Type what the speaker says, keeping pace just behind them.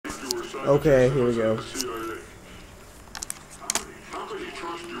Okay, here we go. How could he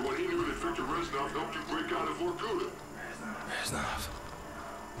trust you when he knew that Victor Reznov helped you break out of Vorkuta? Reznov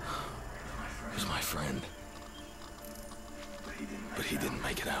was my friend. But he didn't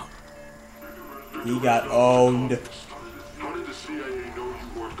make it out. He got owned. How did the CIA know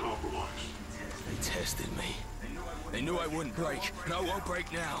you weren't compromised? They tested me. They knew I wouldn't break, and I won't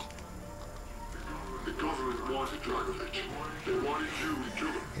break now. The government wanted Dragovich. They wanted you to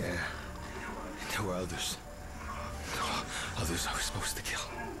kill him. Yeah. There were others. Others I was supposed to kill.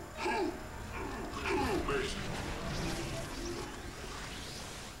 Who, Mason?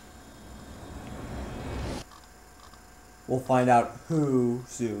 We'll find out who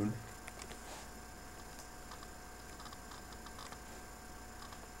soon.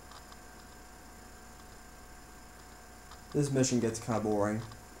 This mission gets kind of boring.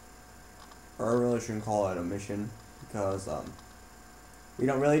 Or I really shouldn't call it a mission, because we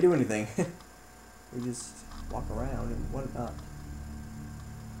don't really do anything. We just walk around and whatnot.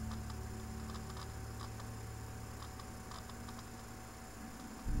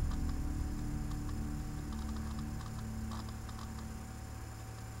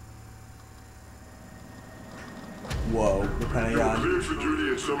 Whoa, the You're Pentagon. cleared for duty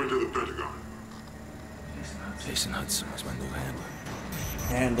and summoned to the Pentagon. Jason Hudson was my new handler.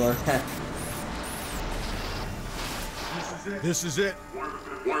 Handler. This is it.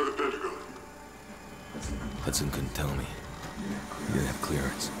 Why the Pentagon? Hudson couldn't tell me. He didn't have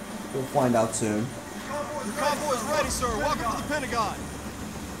clearance. We'll find out soon. The convoy is ready, sir. Welcome to the Pentagon.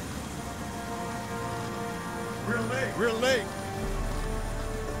 We're late.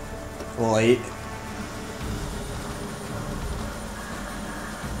 Late.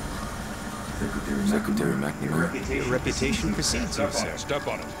 Secretary McNamara. Your reputation precedes you, sir. Step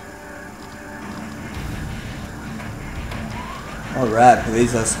on it. Alright,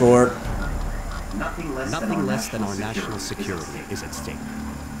 police escort. Nothing less than our national security is at stake.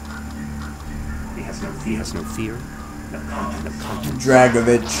 He has no fear, no conscience,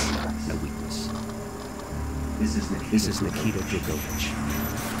 Dragovich. no weakness. This is Nikita Dragovich.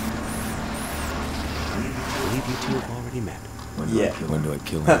 I believe you two have already met. When do I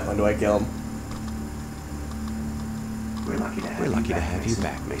kill him? When do I kill him? We're lucky to have you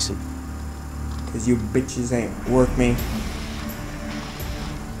back, Mason. Cause you bitches ain't worth me.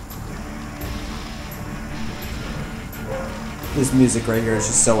 This music right here is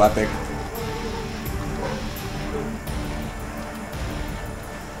just so epic.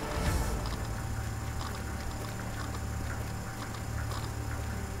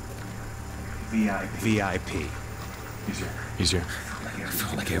 VIP. He's here. I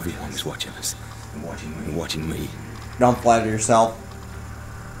felt like everyone was watching us. And watching me. Don't flatter yourself.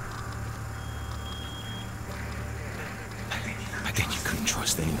 I think you couldn't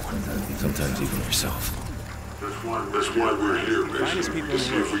trust anyone. Sometimes even yourself. That's why we're here, Mason. To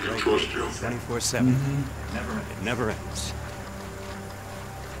see if we can trust you. 24/7. It never ends.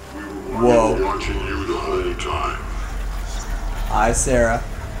 Whoa. Watching you the whole time. Hi, Sarah.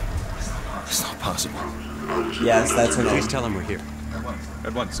 It's not possible. Yes, that's her name. Please tell him we're here.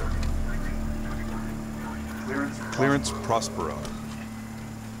 At once, sir. Clearance Prospero.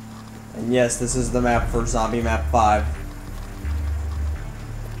 And yes, this is the map for Zombie Map 5.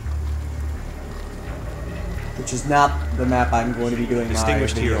 Which is not the map I'm going to be doing my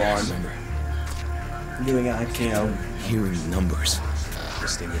Distinguished video hero. on. I'm doing it on Kino. Hearing numbers.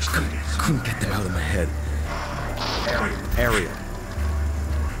 Distinguished. Couldn't get them out of my head. Ariel.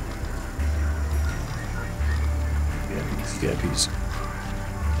 VIPs.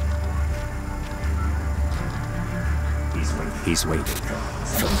 He's waiting.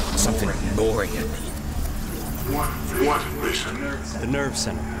 Something boring at me. What, Mason? The nerve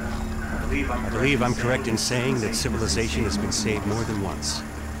center. I believe I'm correct in saying that civilization has been saved more than once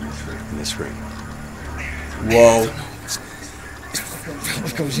in this ring. Whoa.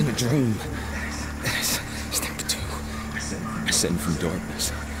 Like I was in a dream. Step 2. Ascend from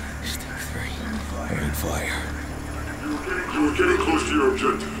darkness. Step 3. Rain fire. You were getting close to your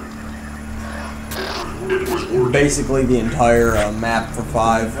objective. It was working. Basically, the entire map for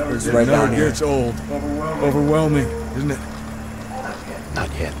 5 is right down here. It's old. Overwhelming, isn't it?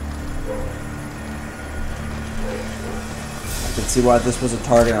 Not yet. I can see why this was a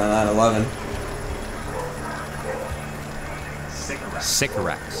target on 9/11.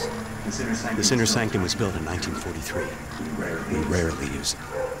 Sycorax. This inner sanctum was built in 1943. We rarely use it.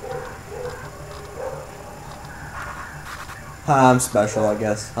 I'm special, I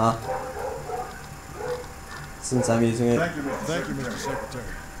guess, huh? Since I'm using it. Thank you, Mr. Secretary.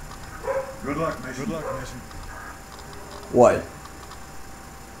 Good luck, Mason. What?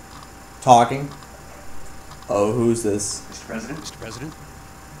 talking. Oh, who's this? Mr. President? Mr. President?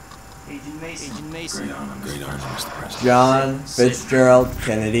 Agent Mason. Agent Mason. Great honor, Mr. President. John Fitzgerald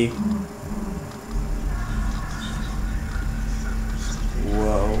Kennedy.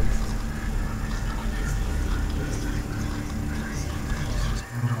 Whoa.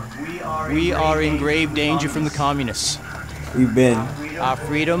 We are in grave danger from the communists. We've been Our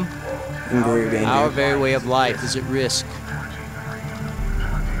freedom, in grave danger. our very way of life is at risk.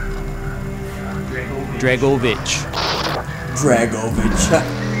 Dragovich. Dragovich.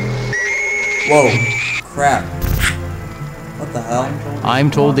 Whoa. Crap. What the hell? I'm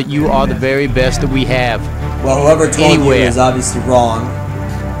told that you are the very best that we have. Well, whoever told you Anywhere. is obviously wrong.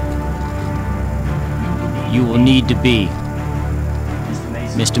 You will need to be.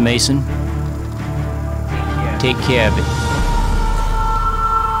 Mr. Mason, take care of it.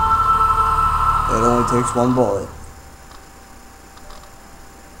 It only takes one bullet.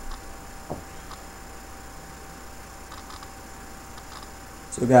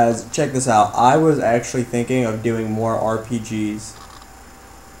 So guys, check this out. I was actually thinking of doing more RPGs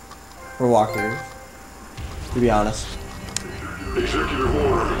for walkthroughs, to be honest. Executive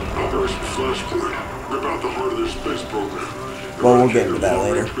order, Operation Flashpoint. Rip out the heart of their space program. Well, we'll get into that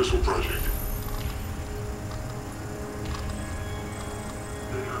later. Missile project.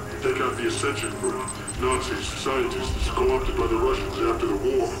 Take out the Ascension Group. Nazis, scientists co-opted by the Russians after the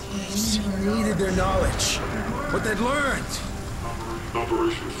war. Needed their knowledge. What they'd learned.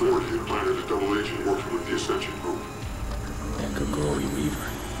 Operation 40 had planted a double agent working with the Ascension Group. That Grigori Weaver.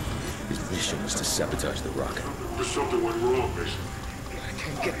 His mission was to sabotage the rocket. But something went wrong, Mason. I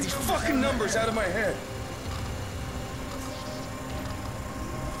can't get these fucking numbers out of my head.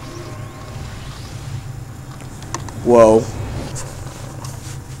 Whoa.